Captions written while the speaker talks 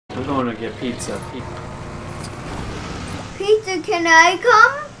I'm going to get pizza. Pizza, can I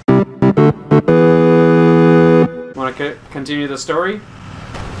come? Want to continue the story?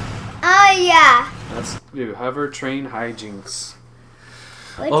 Yeah. Let's do Hover Train Hijinx.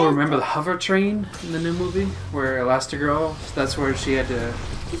 What Oh, is remember the Hover Train in the new movie? Where Elastigirl, that's where she had to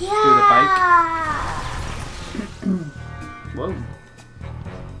do the bike? Whoa.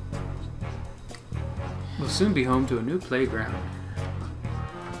 We'll soon be home to a new playground.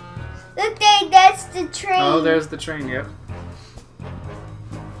 Look, Dad, that's the train. Oh, there's the train, yep.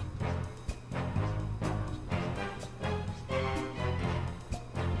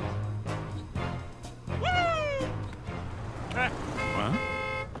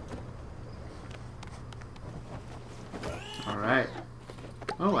 Alright.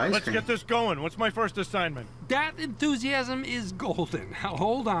 Oh, ice Let's cream. get this going. What's my first assignment? That enthusiasm is golden. Now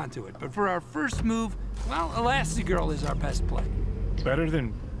hold on to it. But for our first move, well, Elastigirl is our best play. Better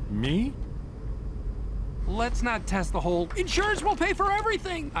than me? Let's not test the whole insurance will pay for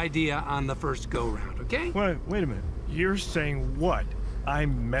everything idea on the first go-round, okay? Wait a minute. You're saying what?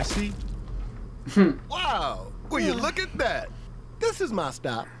 I'm messy? Wow! Will you look at that? This is my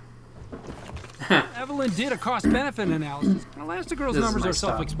stop. Evelyn did a cost-benefit analysis. Elastigirl's This is numbers my are stop.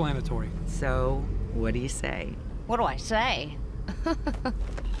 self-explanatory. So, what do you say? What do I say?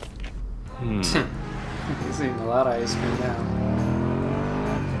 He's eating a lot of ice cream now.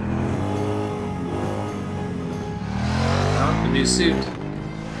 Oh, a new suit.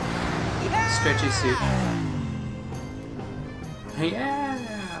 Stretchy suit.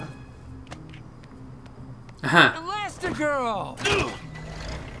 Yeah. Elastigirl!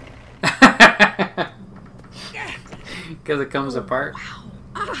 Because it comes apart.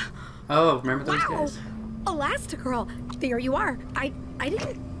 Oh, remember those guys? Elastigirl, there you are. I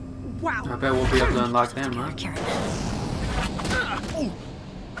didn't. Wow. I bet we'll be able to unlock them, huh?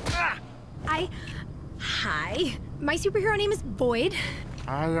 Hi. My superhero name is Boyd.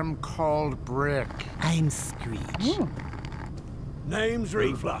 I am called Brick. I'm Screech. Name's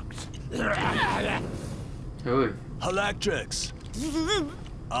Reflux. Ooh. He-Lectrix.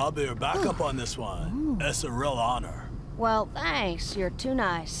 I'll be your backup on this one. It's a real honor. Well, thanks. You're too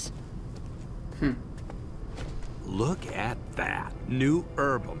nice. Look at that. New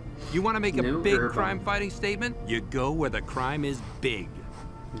Herbal. You want to make a New big Herbal. crime-fighting statement? You go where the crime is big.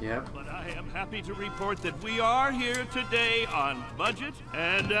 Yep. But I am happy to report that we are here today on budget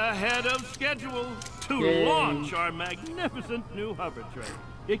and ahead of schedule to Yay. launch our magnificent new hover train.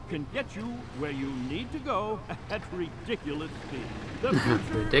 It can get you where you need to go at ridiculous speed. The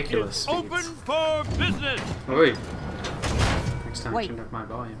future Ridiculous is speeds. open for business. Oi. Next time I Wait. turned up my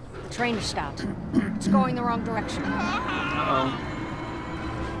volume. The train is stopped. It's going the wrong direction. Uh-oh.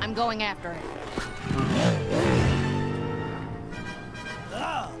 I'm going after it.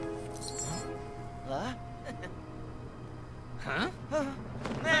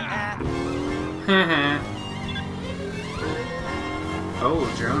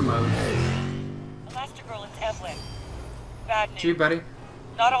 Oh, drone mode. Elastigirl, it's Evelyn. Bad news. Gee, buddy.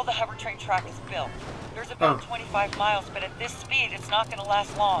 Not all the hover train track is built. There's about 25 miles, but at this speed, it's not going to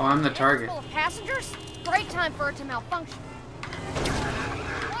last long. Oh, I'm the target. Full of passengers? Great time for it to malfunction.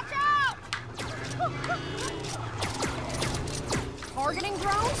 Watch out! Targeting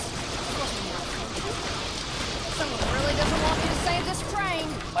drones? Someone really doesn't want me to save this train.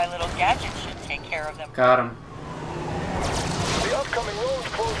 My little gadget should take care of them. Got him. The upcoming road's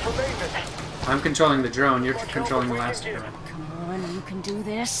closed for maintenance. I'm controlling the drone. You're controlling the last drone. Come on, you can do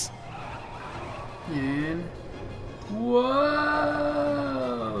this. And whoa!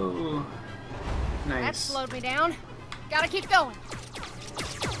 That Nice. slowed me down. Gotta keep going.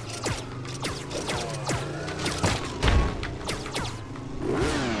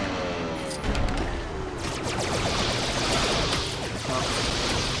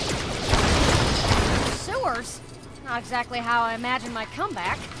 Sewers? Not exactly how I imagined my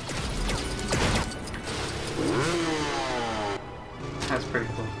comeback. That's pretty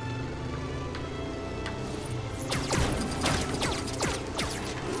cool.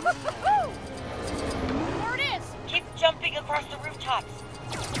 There it is! Keep jumping across the rooftops.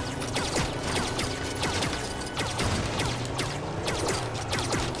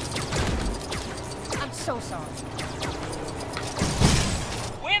 I'm so sorry.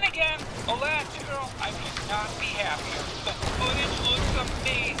 Win again! Elastigirl, I could not be happier. The footage looks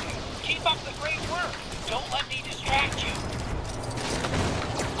amazing. Keep up the great work. Don't let me distract you.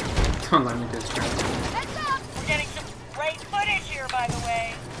 Don't let me distract you. Heads up! We're getting some great footage here, by the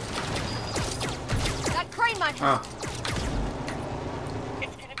way. That crane might Oh,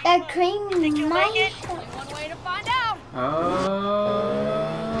 It's gonna be That fun. crane Think you'll make might. it? Only one way to find out.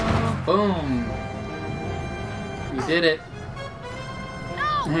 oh. Boom. You did it.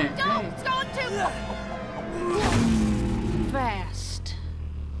 No! Don't! It's going too fast.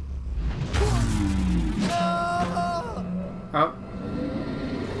 Oh.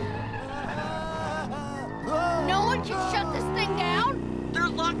 No one can shut this thing down? They're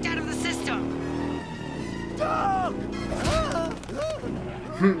locked out of the system.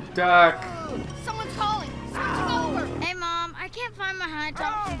 Duck. Someone's calling. Switching over. Hey, Mom, I can't find my high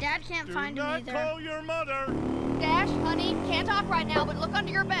tops and Dad can't find them either. Call your mother. Dash, honey, can't talk right now, but look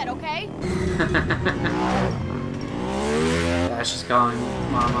under your bed, okay? Dash is calling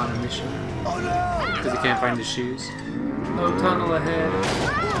Mom on a mission. Oh no! Because he can't find his shoes. No tunnel ahead.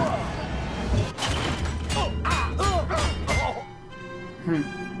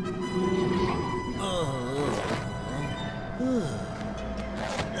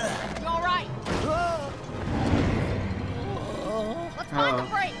 You all right? Let's find the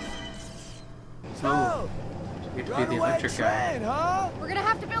brakes. Oh. You get to be the electric guy. Huh? We're gonna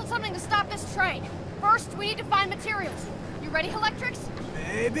have to build something to stop this train. First, we need to find materials. You ready, He-Lectrix?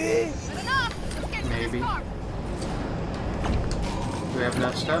 Maybe. Good enough. Let's get to Maybe. this car. Do we have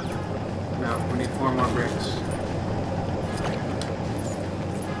enough stuff? No, we need 4 more bricks.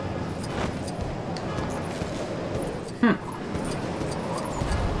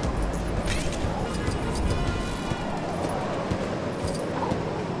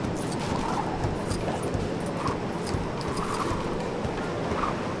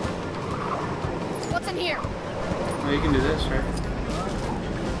 What's in here? Well, you can do this, right?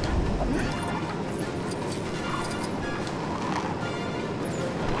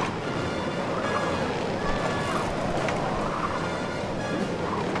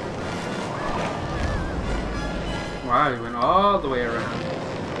 Wow, he went all the way around.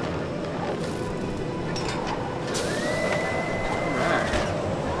 Alright.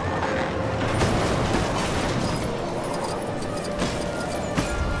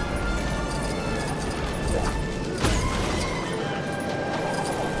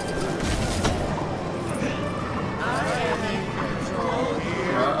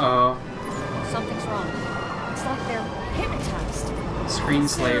 Uh-oh. Something's wrong. It's like they're hypnotized. Screen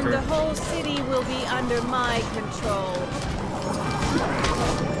slaver. The whole city will be under my control.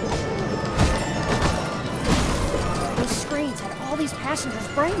 Those screens had all these passengers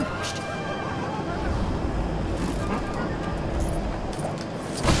brainwashed.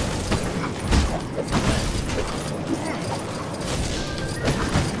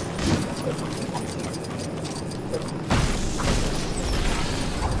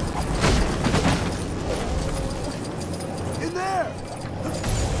 In there.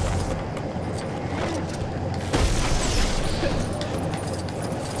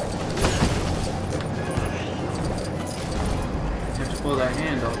 You have to pull that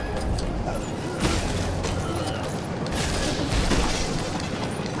handle.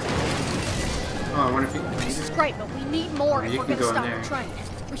 Oh, I wonder if you This is great, but we need more if you we're can gonna go in stop there. the train.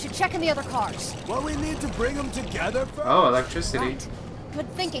 We should check in the other cars. Well, we need to bring them together first. Oh, electricity. Right. Good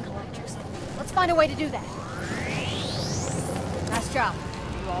thinking, He-Lectrix. Let's find a way to do that. Nice job.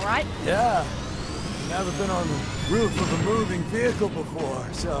 You all right? Yeah. Never been on the roof of a moving vehicle before,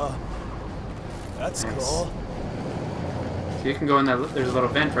 so that's Nice. cool. So you can go in that. There's a little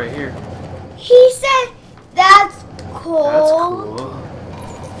vent right here. He said that's cool. That's cool.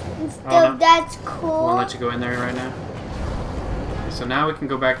 Instead of that's cool. Won't let you go in there right now. Okay, so now we can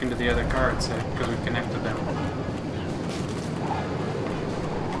go back into the other car and say because we've connected them.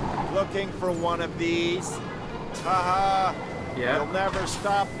 Looking for one of these? Haha. Yeah. You'll never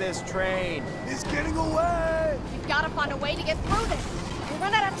stop this train. He's getting away. We've got to find a way to get through this. We'll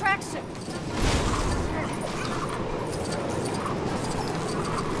run out of tracks soon.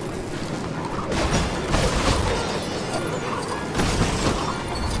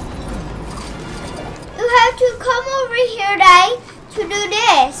 You have to come over here, Dad, to do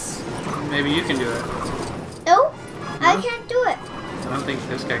this. Maybe you can do it. No, I can't do it. I don't think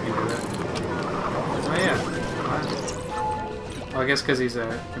this guy can do that. Oh yeah. Well, I guess because he's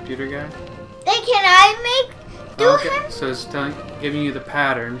a computer guy. Then can I do Okay, him? so it's giving you the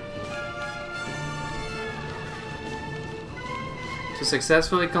pattern. To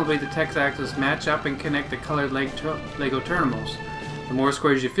successfully complete the text axis, match up and connect the colored Lego terminals. The more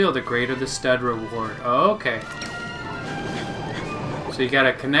squares you fill, the greater the stud reward. Oh, okay. So you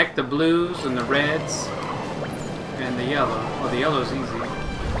gotta connect the blues and the reds and the yellow. Well, the yellow's easy.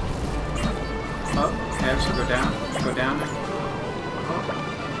 Oh, okay, so go down. Go down there.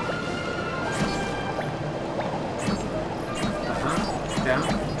 Down.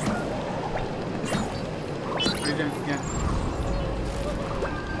 What are you doing? Yeah.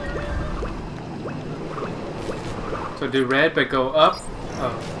 So do red, but go up.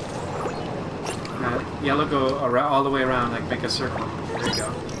 Oh. Yellow go around, all the way around, like make a circle. There you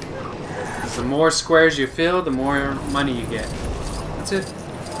go. So the more squares you fill, the more money you get. That's it.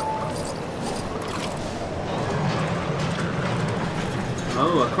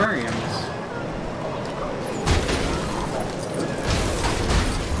 Oh, aquariums.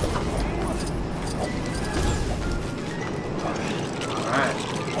 Alright.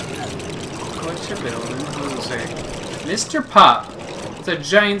 What you building? What does it say? Mr. Pop! It's a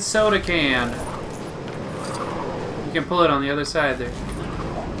giant soda can. You can pull it on the other side there.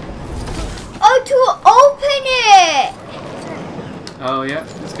 Oh, to open it! Oh, yeah.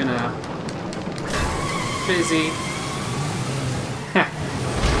 It's gonna... fizzy.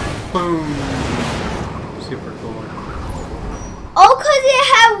 Boom. Super cool. Oh, because it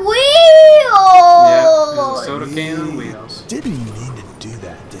had wheels! Yeah, there's a soda can on wheels. Didn't mean to do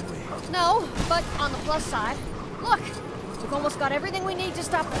that, did we? No, but on the plus side, look, we've almost got everything we need to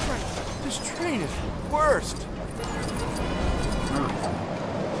stop the train. This train is the worst.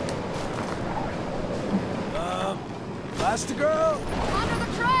 Elastigirl? Under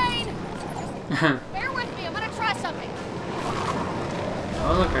the train! Bear with me, I'm gonna try something.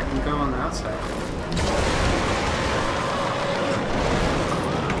 Oh, look, I can go on the outside.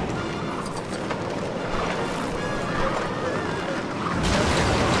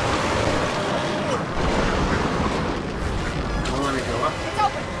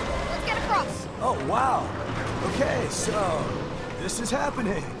 Oh, wow. Okay, so this is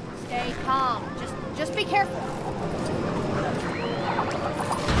happening. Stay calm. Just be careful.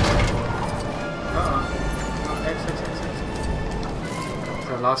 Uh-oh. Oh, X.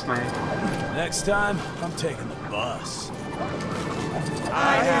 So I lost my... Next time, I'm taking the bus.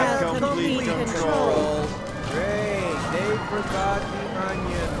 I have complete control. Great, they forgot the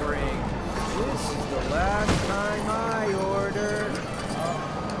onion ring. This is the last time I order.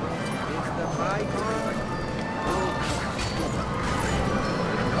 Is the mic on?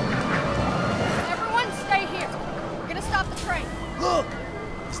 Everyone stay here. We're gonna stop the train. Look!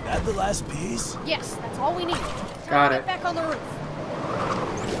 Is that the last piece? Yes, that's all we need. Got it. Get back on the roof.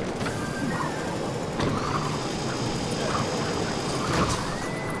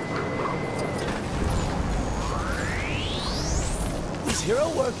 Is hero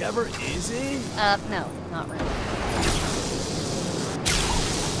work ever easy? No, not really.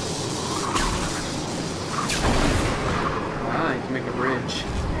 Ah, you can make a bridge.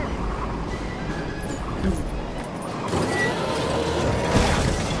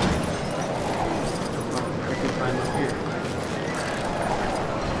 Oh, I can climb up here.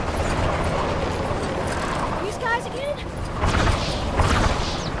 These guys again?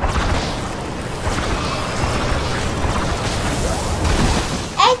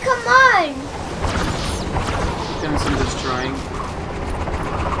 Hey, come on! Doing some destroying.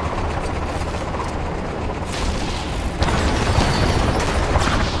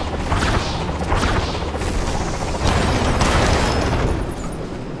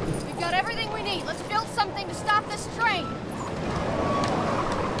 We've got everything we need. Let's build something to stop this train.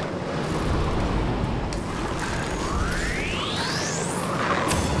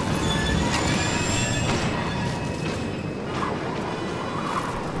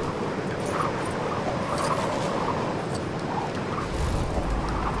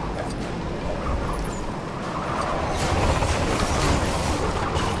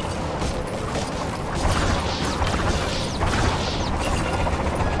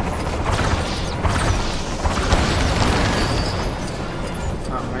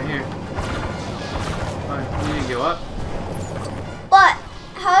 But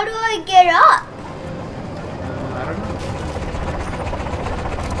how do I get up? I don't know.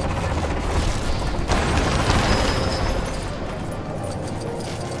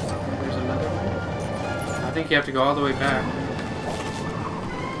 There's another one. I think you have to go all the way back.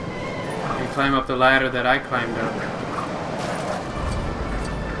 And climb up the ladder that I climbed up.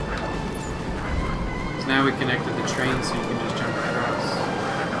 So now we connected the train so you can just jump across.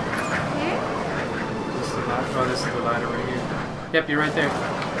 Oh, this is the ladder right here. Yep, you're right there.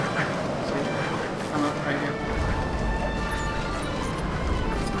 See? Come up right here.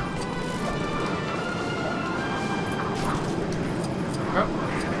 Oh.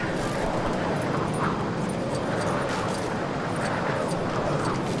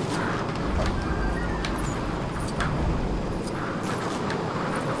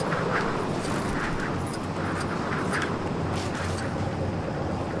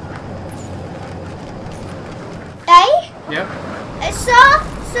 Yep. I saw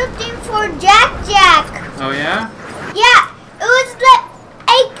something for Jack. Oh yeah? Yeah, it was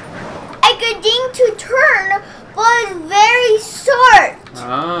like a thing to turn, but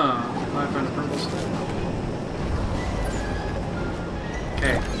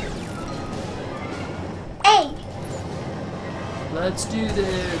Let's do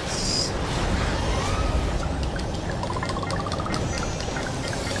this.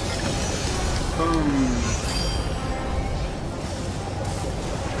 Boom.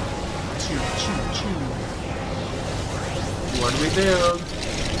 Choo, choo, choo. What do we build?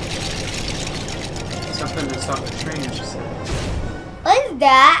 Something to stop the train, she said. What is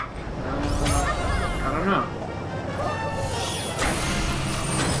that? I don't know.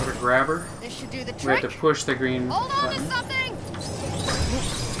 Put a grabber. This should do the trick. We have to push the green Hold on button. to something.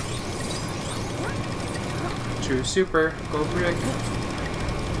 True super. Go brick.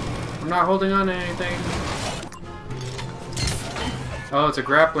 I'm not holding on to anything. Oh, it's a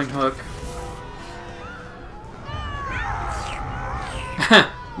grappling hook.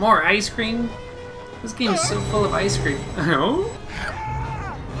 More ice cream? This game is so full of ice cream. Oh?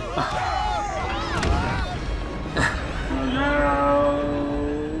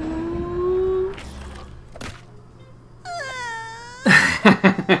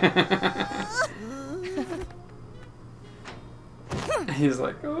 He's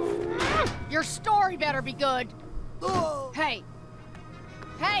like, oh. Your story better be good. Hey.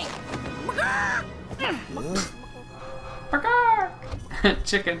 Hey.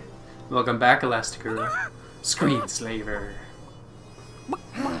 Chicken. Welcome back, Elastigirl. Screen slaver.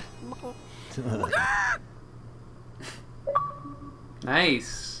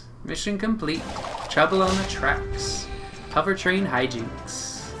 Nice. Mission complete. Trouble on the tracks. Hover Train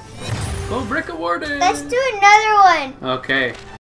Hijinx. Gold brick awarded. Let's do another one. Okay.